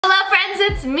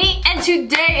it's me, and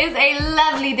today is a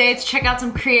lovely day to check out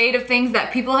some creative things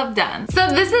that people have done. So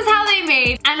this is how they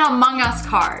made an Among Us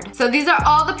card. So these are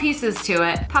all the pieces to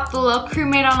it. Pop the little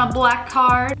crewmate on a black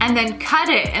card, and then cut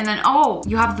it, and then oh,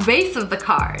 you have the base of the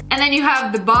card. And then you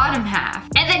have the bottom half.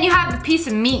 And then you have the piece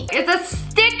of meat. It's a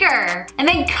sticker, and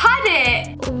then cut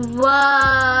it.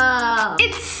 Whoa.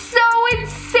 It's so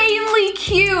insanely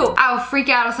cute. I would freak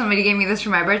out if somebody gave me this for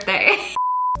my birthday.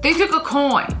 They took a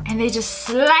coin and they just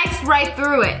sliced right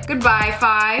through it. Goodbye,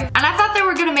 5. And I thought they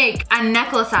were gonna make a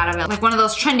necklace out of it, like one of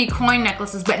those trendy coin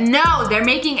necklaces, but no, they're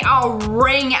making a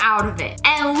ring out of it.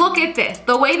 And look at this,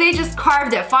 the way they just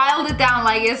carved it, filed it down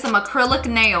like it's some acrylic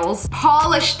nails,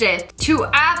 polished it to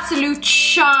absolute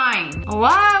shine.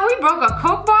 Wow, we broke a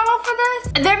Coke bottle for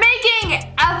this? They're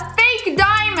making a fake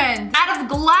diamond out of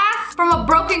glass from a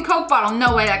broken Coke bottle.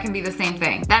 No way that can be the same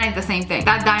thing. That ain't the same thing.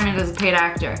 That diamond is a paid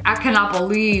actor. I cannot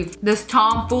believe this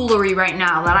tomfoolery right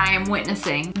now that I am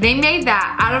witnessing. They made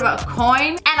that out of a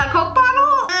coin and a Coke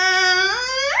bottle?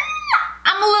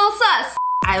 I'm a little sus.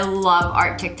 I love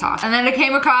art TikTok. And then I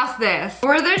came across this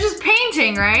where they're just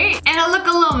painting, right? And it looked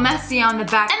a little messy on the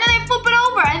back. And then they flip it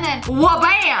over and then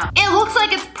wha-bam! It looks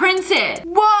like it's printed.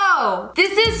 Whoa!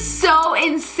 This is so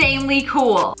insanely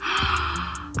cool.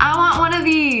 I want one of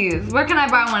these. Where can I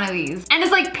buy one of these? And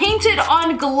it's like painted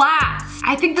on glass.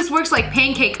 I think this works like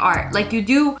pancake art. Like you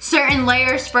do certain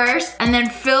layers first and then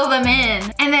fill them in.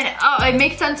 And then, oh, it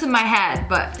makes sense in my head.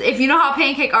 But if you know how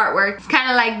pancake art works, it's kind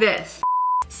of like this.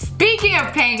 Speaking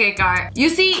of pancake art, you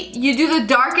see, you do the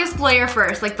darkest layer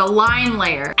first, like the line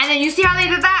layer. And then you see how they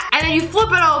did that? And then you flip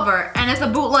it over and it's a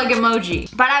bootleg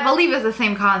emoji. But I believe it's the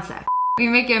same concept. We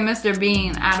make a Mr.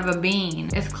 Bean out of a bean.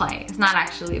 It's clay. It's not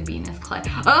actually a bean, it's clay.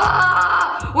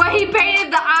 Oh, where he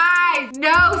painted the eyes.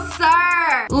 No,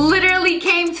 sir. Literally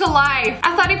came to life.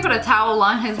 I thought he put a towel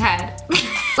on his head.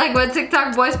 Like when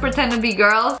TikTok boys pretend to be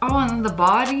girls. Oh, and then the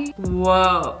body.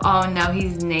 Whoa. Oh no,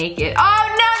 he's naked. Oh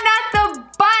no, not the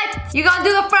butt. You gonna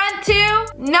do the front too?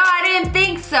 No, I didn't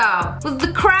think so. Was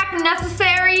the crack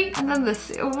necessary? And then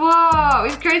this, whoa.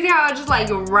 It's crazy how it just like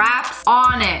wraps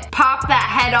on it. Pop that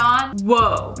head on.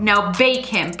 Whoa. Now bake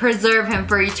him, preserve him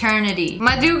for eternity.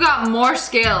 My dude got more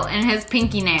skill in his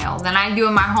pinky nail than I do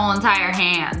in my whole entire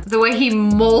hand. The way he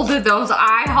molded those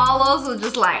eye hollows was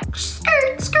just like,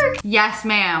 skirt, skirt. Yes,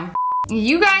 ma'am.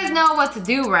 You guys know what to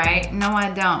do, right? No,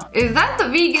 I don't. Is that the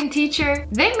vegan teacher?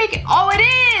 They make it, oh, it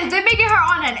is! They're making her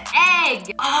on an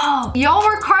egg. Oh, y'all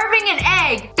were carving an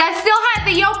egg that still had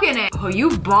the yolk in it. Oh, you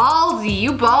ballsy,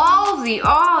 you ballsy.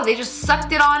 Oh, they just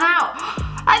sucked it on out.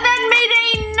 And then made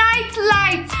a night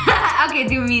light. Okay,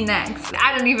 do me next.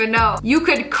 I don't even know. You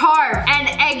could carve an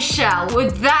eggshell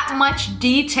with that much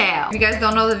detail. If you guys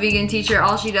don't know the vegan teacher,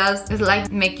 all she does is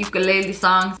like make ukulele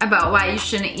songs about why you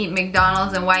shouldn't eat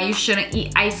McDonald's and why you shouldn't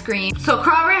eat ice cream. So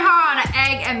carving her on an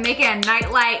egg and making a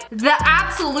nightlight, the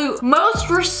absolute most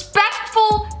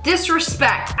respectful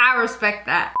disrespect. I respect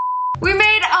that. We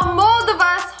made a mold of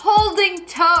us holding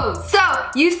toes. So,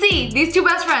 you see, these two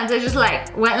best friends, they just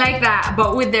like, went like that,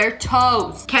 but with their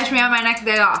toes. Catch me on my next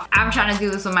day off. I'm trying to do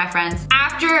this with my friends.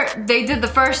 After they did the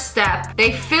first step,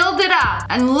 they filled it up,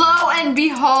 and lo and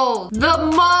behold,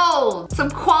 the mold.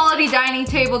 Some quality dining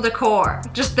table decor.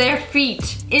 Just their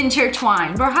feet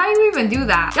intertwined. Bro, how do you even do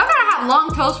that? Y'all gotta have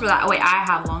long toes for that. Oh, wait, I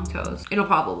have long toes. It'll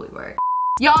probably work.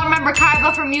 Y'all remember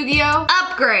Kaiba from Yu-Gi-Oh?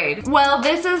 Upgrade. Well,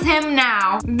 this is him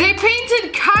now. They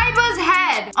painted Kaiba's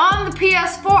head on the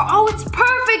PS4. Oh, it's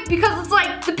perfect because it's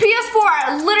like the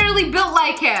PS4 literally built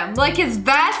like him. Like his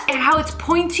vest and how it's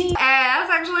pointy.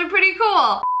 That's actually pretty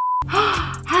cool.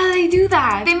 How do they do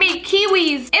that? They made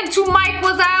kiwis into Mike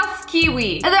Wazowski's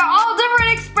kiwi. And they're all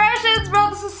different expressions, bro.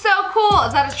 This is so cool.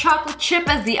 Is that a chocolate chip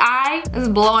as the eye? This is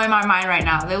blowing my mind right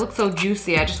now. They look so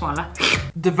juicy. I just wanna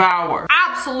devour.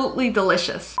 Absolutely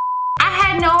delicious. I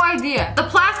had no idea. The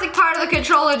plastic part of the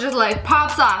controller just like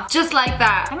pops off just like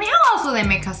that. I mean, how else will they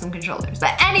make custom controllers?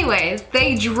 But anyways,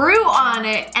 they drew on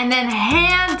it and then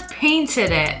hand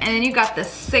painted it. And then you got this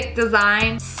sick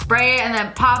design. Spray it and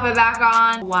then pop it back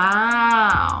on.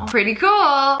 Wow, pretty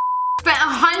cool. Spent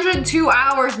 102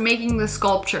 hours making the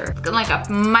sculpture. Looking like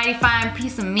a mighty fine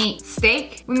piece of meat.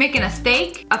 Steak? We making a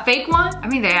steak? A fake one? I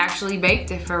mean, they actually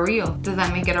baked it for real. Does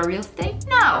that make it a real steak?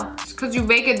 No. Just because you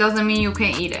bake it doesn't mean you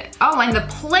can eat it. Oh, and the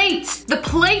plate. The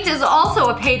plate is also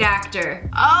a paid actor.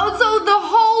 Oh, so the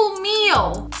whole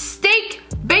meal. Steak,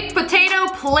 baked potato,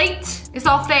 plate. It's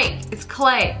all fake. It's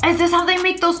clay. Is this how they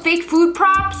make those fake food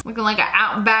props? Looking like an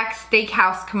Outback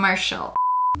Steakhouse commercial.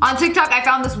 On TikTok, I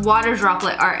found this water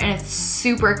droplet art and it's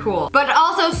super cool, but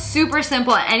also super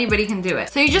simple and anybody can do it.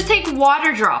 So you just take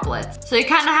water droplets. So you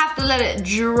kind of have to let it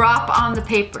drop on the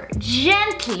paper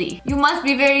gently. You must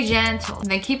be very gentle.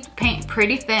 And then keep the paint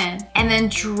pretty thin and then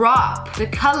drop the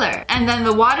color. And then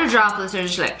the water droplets are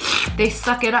just like, they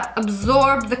suck it up,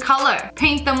 absorb the color.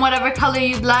 Paint them whatever color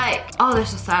you'd like. Oh, they're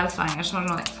so satisfying. I just want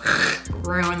to like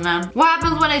ruin them. What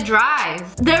happens when it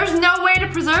dries? There's no way to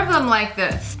preserve them like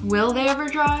this. Will they ever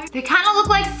dry? They kind of look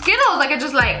like Skittles. I could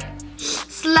just like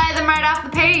slide them right off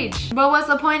the page. But what's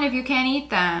the point if you can't eat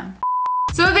them?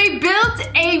 So they built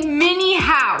a mini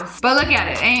house, but look at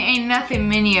it, ain't nothing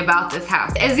mini about this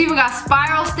house. It's even got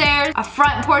spiral stairs, a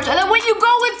front porch, and then when you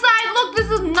go inside, look, this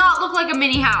does not look like a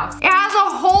mini house. It has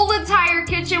a whole entire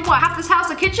kitchen. What, half this house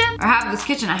a kitchen? Or half this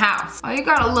kitchen a house? Oh, you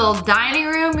got a little dining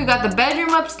room, you got the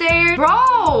bedroom upstairs. Bro,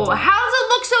 how does it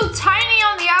look so tiny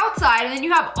on the outside, and then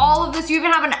you have all of this, you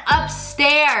even have an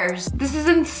upstairs. This is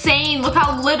insane, look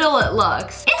how little it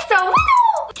looks. It's so little.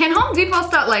 Can Home Depot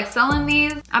start like selling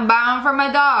these? I'm buying them for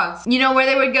my dogs. You know where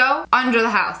they would go? Under the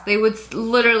house. They would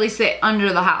literally sit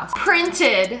under the house.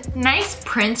 Printed. Nice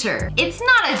printer. It's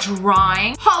not a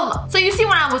drawing. Hold on. So you see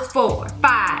when I was 4,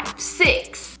 5,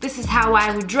 6, this is how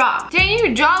I would draw. Dang, you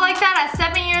could draw like that at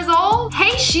 7 years old?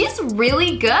 Hey, she's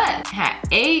really good. At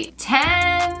 8,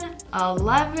 10,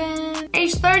 11,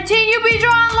 age 13, you be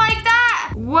drawing like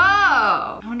that? Whoa.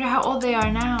 I wonder how old they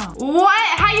are now.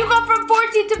 What? How you go from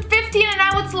 14 to 15 and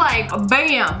now it's like,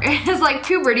 bam. It's like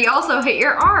puberty also hit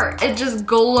your art. It just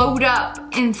glowed up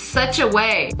in such a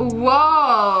way.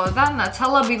 Whoa, that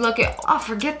Nutella be looking, oh,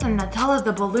 forget the Nutella,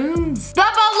 the balloons. The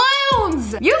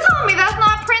balloons! You telling me that's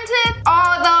not printed?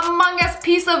 Oh, the Among Us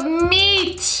piece of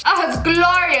meat. Oh, it's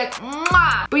glorious.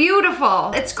 Mwah.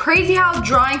 Beautiful. It's crazy how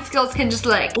drawing skills can just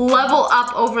like level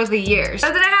up over the years.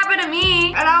 That didn't happen to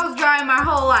me, and I was drawing my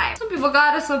whole life. Some people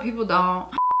got it, some people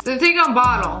don't. So take a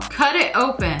bottle, cut it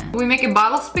open. We making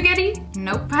bottle spaghetti?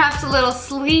 Nope. Perhaps a little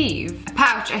sleeve. A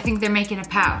pouch, I think they're making a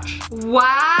pouch.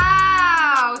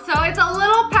 Wow, so it's a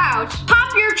little pouch.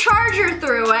 Pop your charger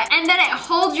through it and then it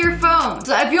holds your phone.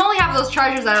 So if you only have those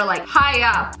chargers that are like high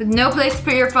up with no place to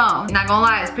put your phone, not gonna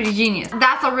lie, it's pretty genius.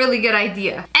 That's a really good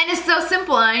idea. And it's so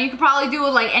simple and you can probably do it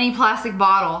with like any plastic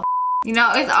bottle. You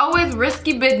know, it's always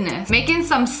risky business. Making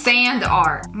some sand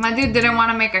art. My dude didn't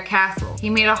want to make a castle. He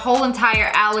made a whole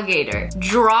entire alligator.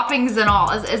 Droppings and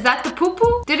all. Is that the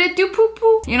poo-poo? Did it do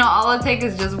poo-poo? You know, all it takes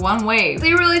is just one wave. So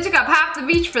he really took up half the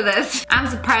beach for this. I'm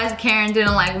surprised Karen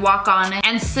didn't like walk on it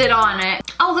and sit on it.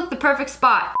 Oh, look, the perfect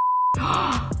spot.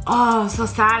 Oh, so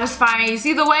satisfying. You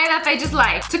see the way that they just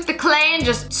like took the clay and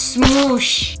just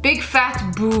smoosh. Big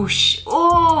fat boosh.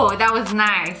 Oh, that was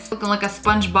nice. Looking like a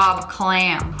SpongeBob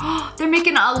clam. Oh, they're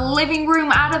making a living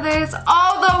room out of this.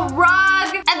 Oh, the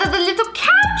rug. And the little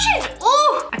couches.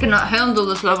 Oh, I cannot handle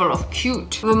this level of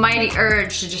cute. I have a mighty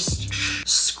urge to just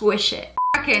squish it.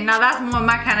 Okay, now that's more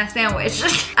my kind of sandwich.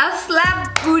 A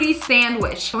slab booty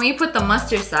sandwich. When you put the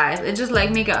mustard size, it just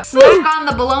like make a smack on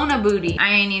the bologna booty.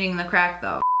 I ain't eating the crack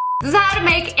though. This is how to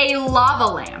make a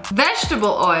lava lamp. Vegetable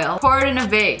oil, pour it in a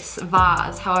vase,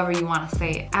 however you want to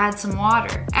say it. Add some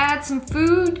water. Add some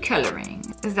food coloring.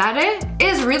 Is that it?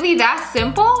 Is really that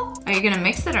simple? Are you gonna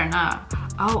mix it or not?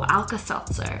 Oh,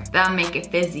 Alka-Seltzer. That'll make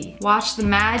it fizzy. Watch the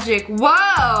magic.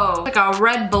 Whoa! Like a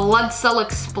red blood cell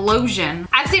explosion.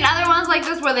 I've seen other ones like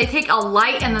this where they take a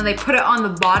light and then they put it on the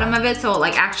bottom of it so it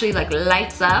like actually like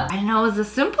lights up. I didn't know it was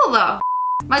this simple though.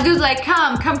 My dude's like,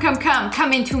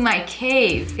 come into my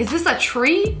cave. Is this a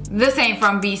tree? This ain't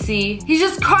from BC. He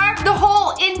just carved the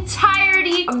whole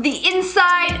entirety of the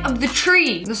inside of the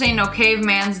tree. This ain't no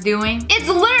caveman's doing. It's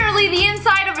literally the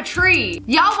inside of a tree.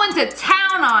 Y'all went to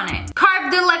town on it.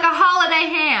 Carved it like a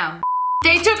holiday ham.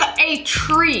 They took a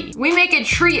tree. We making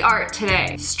tree art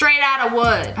today. Straight out of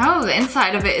wood. Oh, the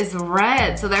inside of it is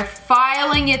red, so they're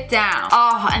filing it down.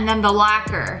 Oh, and then the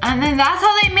lacquer. And then that's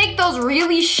how they make those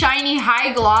really shiny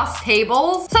high gloss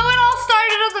tables. So it all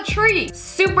started as a tree.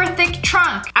 Super thick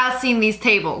trunk. I've seen these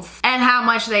tables and how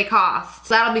much they cost.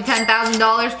 So that'll be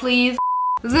 $10,000, please.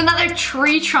 This is another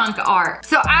tree trunk art.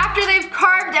 So after they've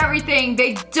carved everything,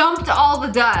 they dumped all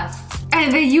the dust.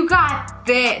 And then you got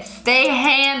this. They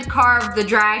hand carved the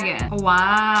dragon.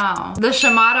 Wow. The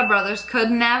Shimada brothers could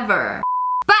never.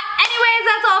 But anyways,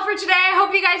 that's all for today. I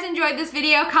hope you guys enjoyed this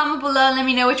video. Comment below and let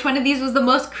me know which one of these was the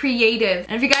most creative.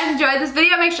 And if you guys enjoyed this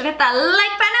video, make sure to hit that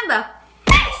like button in the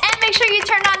face. And make sure you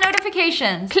turn on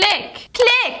notifications. Click,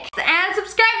 and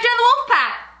subscribe to the wolf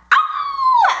pack.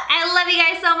 Oh! I love you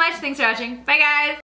guys so much. Thanks for watching. Bye guys.